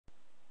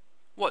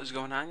What is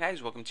going on,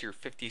 guys? Welcome to your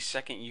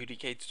 52nd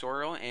UDK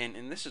tutorial, and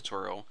in this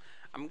tutorial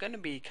I'm going to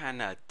be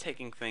kind of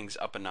taking things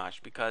up a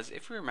notch because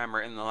if you remember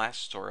in the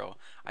last tutorial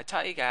I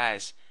taught you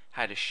guys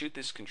how to shoot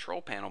this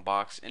control panel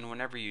box, and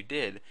whenever you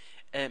did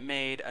it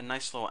made a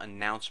nice little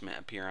announcement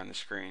appear on the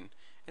screen,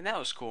 and that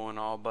was cool and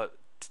all, but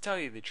to tell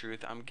you the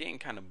truth, I'm getting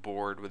kind of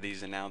bored with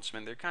these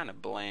announcements. They're kind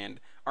of bland,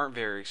 aren't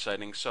very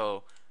exciting,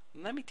 so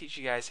let me teach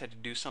you guys how to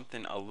do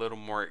something a little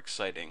more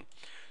exciting.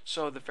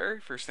 So the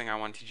very first thing I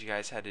want to teach you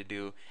guys how to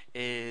do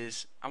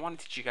is I want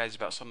to teach you guys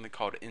about something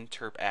called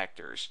Interp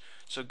actors.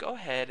 So go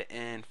ahead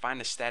and find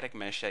a static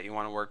mesh that you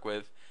want to work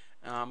with.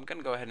 I'm going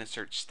to go ahead and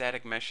search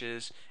static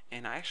meshes,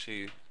 and I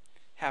actually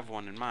have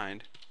one in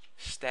mind,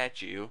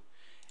 statue.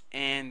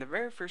 And the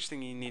very first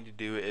thing you need to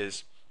do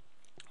is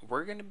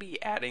we're going to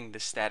be adding the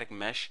static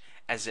mesh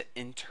as an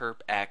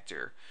interp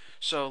actor.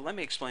 So let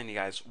me explain to you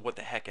guys what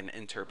the heck an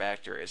interp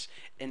actor is.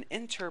 An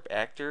interp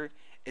actor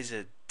is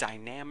a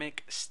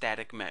dynamic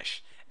static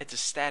mesh. It's a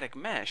static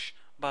mesh,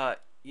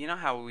 but you know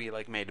how we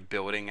made a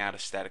building out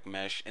of static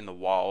mesh in the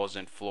walls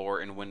and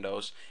floor and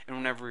windows, and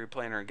whenever we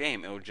play in our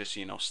game it will just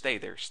stay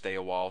there, stay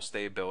a wall,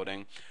 stay a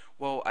building.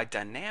 Well, a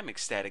dynamic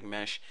static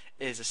mesh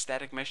is a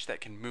static mesh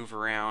that can move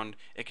around,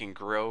 it can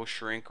grow,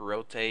 shrink,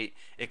 rotate,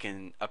 it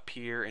can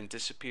appear and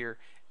disappear.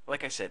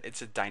 Like I said,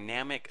 it's a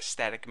dynamic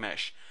static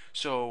mesh.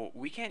 So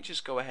we can't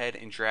just go ahead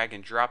and drag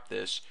and drop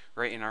this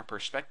right in our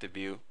perspective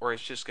view, or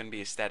it's just going to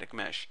be a static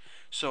mesh.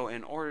 So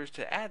in order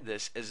to add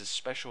this as a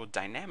special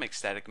dynamic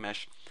static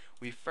mesh,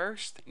 we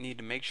first need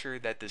to make sure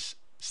that this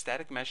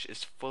static mesh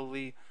is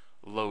fully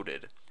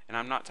loaded. And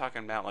I'm not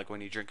talking about like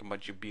when you drink a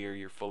bunch of beer,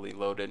 you're fully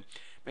loaded.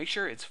 Make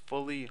sure it's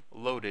fully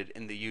loaded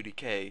in the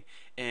UDK,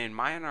 and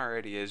mine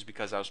already is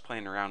because I was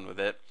playing around with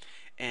it.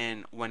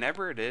 And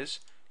whenever it is,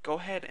 go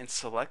ahead and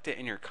select it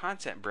in your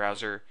content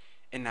browser,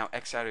 and now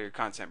X out of your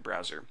content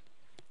browser.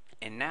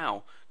 And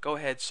now go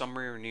ahead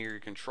somewhere near your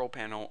control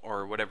panel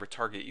or whatever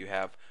target you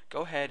have,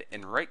 go ahead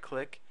and right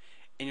click,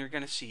 and you're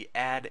going to see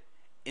add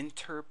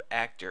interp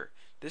actor.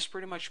 This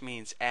pretty much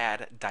means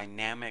add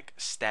dynamic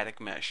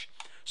static mesh.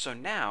 So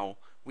now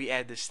we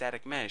add this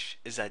static mesh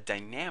is a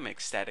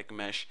dynamic static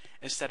mesh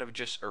instead of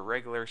just a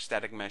regular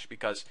static mesh,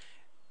 because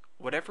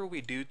whatever we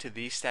do to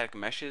these static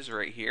meshes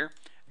right here,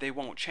 they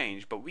won't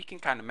change, but we can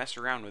kind of mess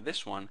around with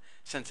this one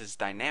since it's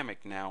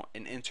dynamic now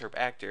in interp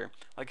actor.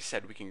 Like I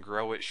said, we can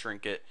grow it,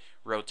 shrink it,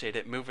 rotate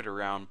it, move it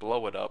around,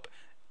 blow it up,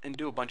 and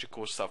do a bunch of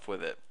cool stuff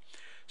with it.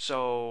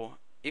 So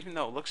even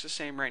though it looks the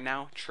same right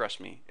now, trust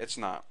me, it's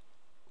not.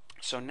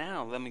 So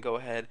now let me go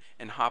ahead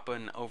and hop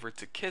on over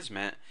to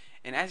Kismet,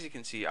 and as you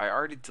can see I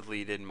already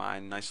deleted my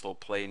nice little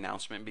play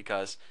announcement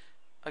because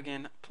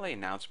again, play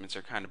announcements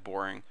are kind of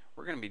boring.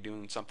 We're going to be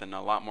doing something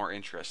a lot more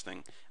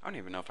interesting. I don't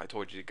even know if I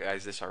told you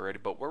guys this already,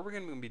 but what we're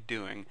going to be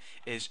doing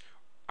is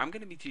I'm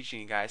going to be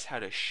teaching you guys how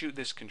to shoot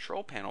this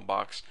control panel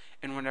box,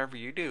 and whenever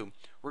you do,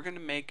 we're going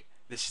to make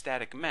this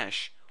static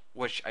mesh,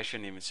 which I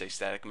shouldn't even say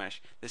static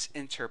mesh, this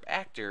interp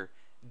actor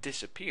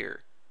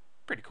disappear.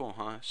 Pretty cool,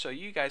 huh? So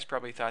you guys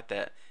probably thought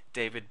that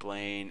David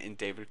Blaine and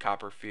David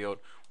Copperfield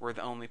were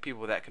the only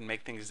people that can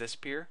make things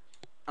disappear.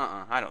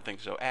 I don't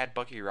think so. Add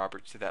Bucky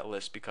Roberts to that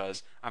list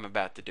because I'm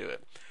about to do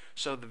it.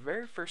 So the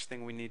very first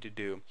thing we need to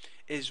do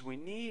is we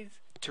need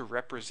to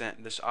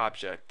represent this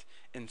object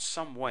in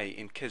some way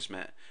in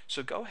Kismet.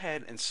 So go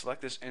ahead and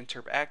select this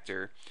interp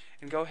actor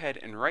and go ahead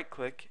and right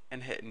click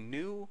and hit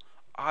new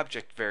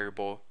object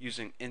variable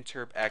using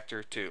interp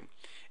actor 2.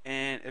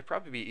 And it'd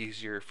probably be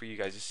easier for you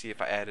guys to see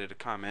if I added a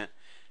comment.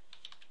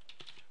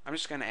 I'm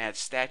just going to add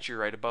statue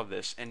right above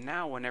this, and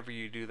now whenever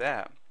you do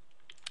that,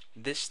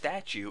 this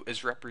statue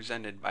is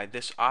represented by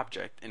this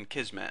object in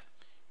Kismet.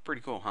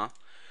 Pretty cool, huh?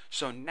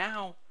 So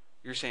now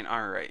you're saying,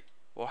 alright,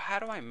 well how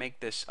do I make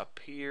this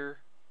appear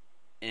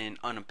and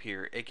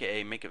unappear,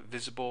 aka make it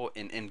visible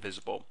and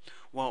invisible?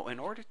 Well, in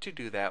order to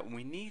do that,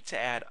 we need to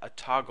add a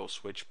toggle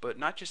switch, but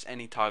not just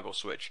any toggle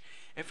switch.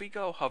 If we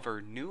go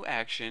hover new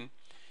action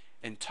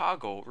and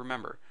toggle,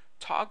 remember,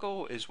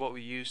 toggle is what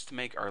we use to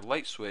make our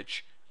light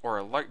switch or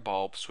a light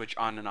bulb switch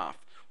on and off.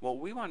 What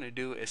we want to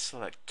do is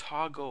select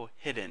toggle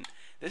hidden.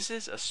 This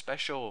is a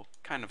special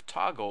kind of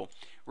toggle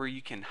where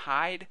you can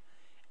hide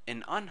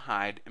and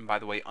unhide, and by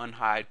the way,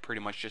 unhide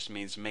pretty much just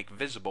means make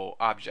visible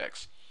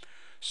objects.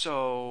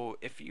 So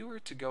if you were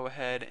to go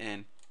ahead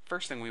and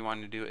first thing we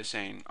want to do is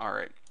saying,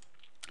 alright,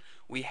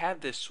 we have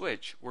this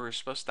switch where we're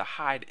supposed to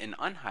hide and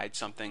unhide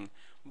something,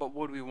 but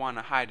what do we want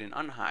to hide and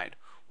unhide?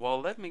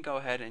 Well, let me go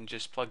ahead and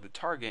just plug the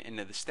target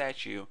into the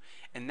statue,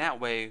 and that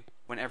way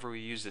whenever we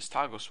use this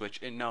toggle switch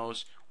it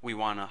knows we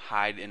want to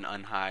hide and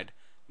unhide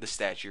the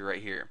statue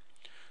right here.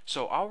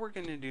 So all we're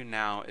going to do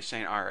now is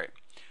saying, alright,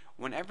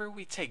 whenever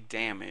we take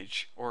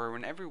damage or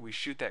whenever we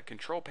shoot that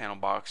control panel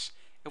box,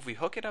 if we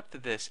hook it up to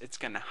this, it's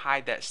going to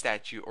hide that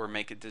statue or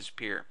make it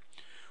disappear.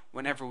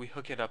 Whenever we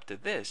hook it up to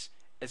this,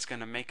 it's going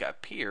to make it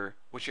appear,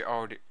 which it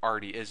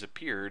already is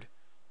appeared,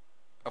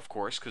 of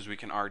course, because we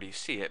can already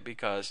see it,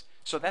 because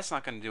so that's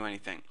not going to do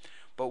anything.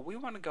 But we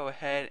want to go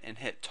ahead and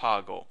hit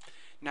toggle.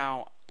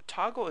 Now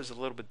toggle is a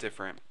little bit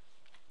different.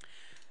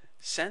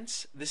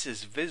 Since this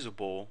is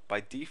visible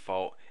by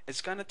default,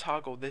 it's going to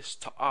toggle this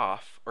to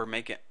off or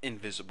make it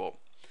invisible.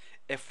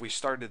 If we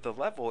started the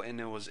level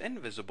and it was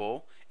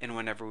invisible, and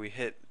whenever we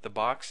hit the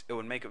box it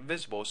would make it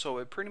visible, so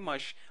it pretty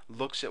much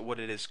looks at what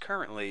it is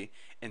currently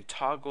and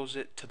toggles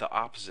it to the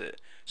opposite.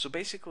 So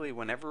basically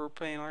whenever we're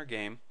playing our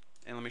game,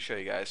 and let me show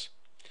you guys,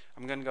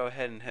 I'm going to go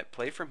ahead and hit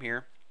play from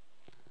here.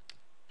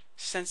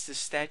 Since this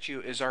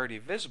statue is already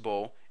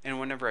visible, and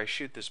whenever I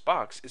shoot this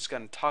box it's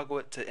going to toggle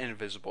it to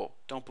invisible.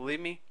 Don't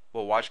believe me?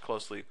 Well, watch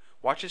closely.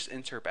 Watch this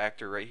Interp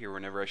actor right here.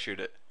 Whenever I shoot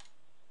it,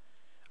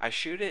 I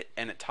shoot it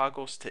and it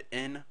toggles to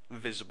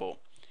invisible.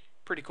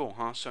 Pretty cool,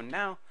 huh? So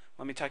now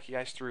let me talk you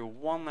guys through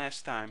one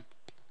last time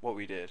what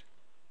we did.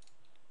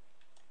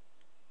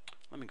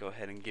 Let me go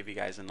ahead and give you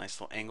guys a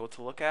nice little angle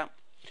to look at.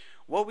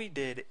 What we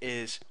did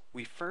is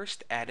we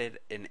first added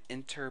an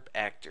interp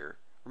actor.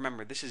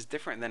 Remember, this is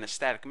different than a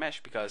static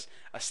mesh because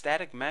a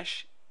static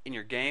mesh in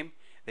your game,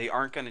 they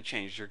aren't going to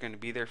change. They're going to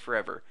be there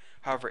forever.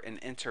 However, an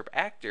interp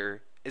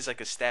actor is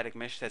like a static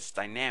mesh that's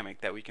dynamic,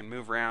 that we can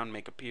move around,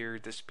 make appear,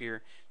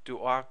 disappear, do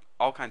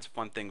all kinds of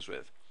fun things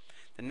with.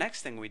 The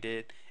next thing we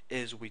did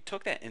is we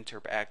took that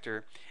interp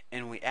actor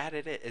and we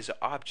added it as an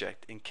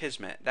object in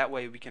Kismet. That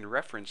way we can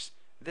reference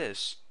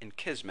this in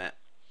Kismet.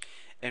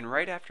 And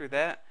right after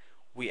that,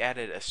 we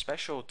added a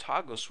special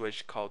toggle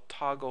switch called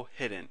toggle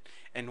hidden.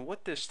 And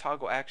what this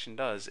toggle action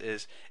does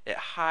is it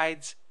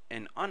hides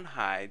and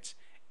unhides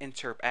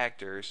interp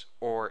actors,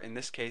 or in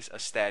this case a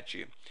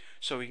statue.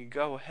 So we can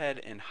go ahead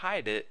and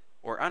hide it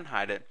or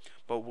unhide it,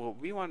 but what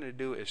we want to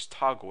do is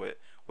toggle it,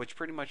 which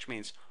pretty much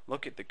means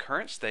look at the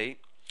current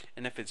state,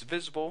 and if it's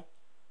visible,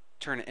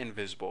 turn it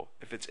invisible.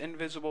 If it's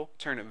invisible,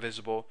 turn it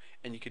visible,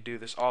 and you could do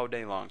this all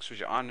day long.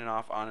 Switch it on and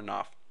off, on and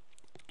off.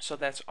 So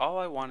that's all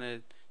I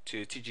wanted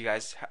to teach you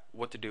guys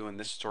what to do in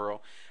this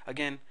tutorial.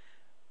 Again,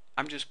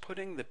 I'm just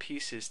putting the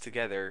pieces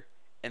together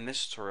in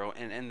this tutorial,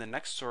 and in the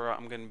next tutorial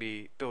I'm going to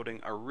be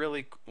building a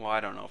really, well, I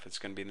don't know if it's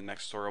going to be the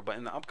next tutorial, but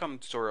in the upcoming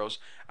tutorials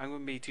I'm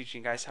going to be teaching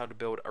you guys how to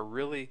build a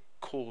really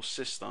cool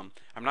system.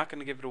 I'm not going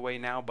to give it away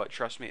now, but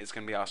trust me, it's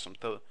going to be awesome.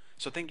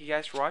 So thank you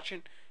guys for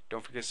watching.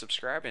 Don't forget to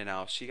subscribe, and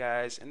I'll see you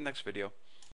guys in the next video.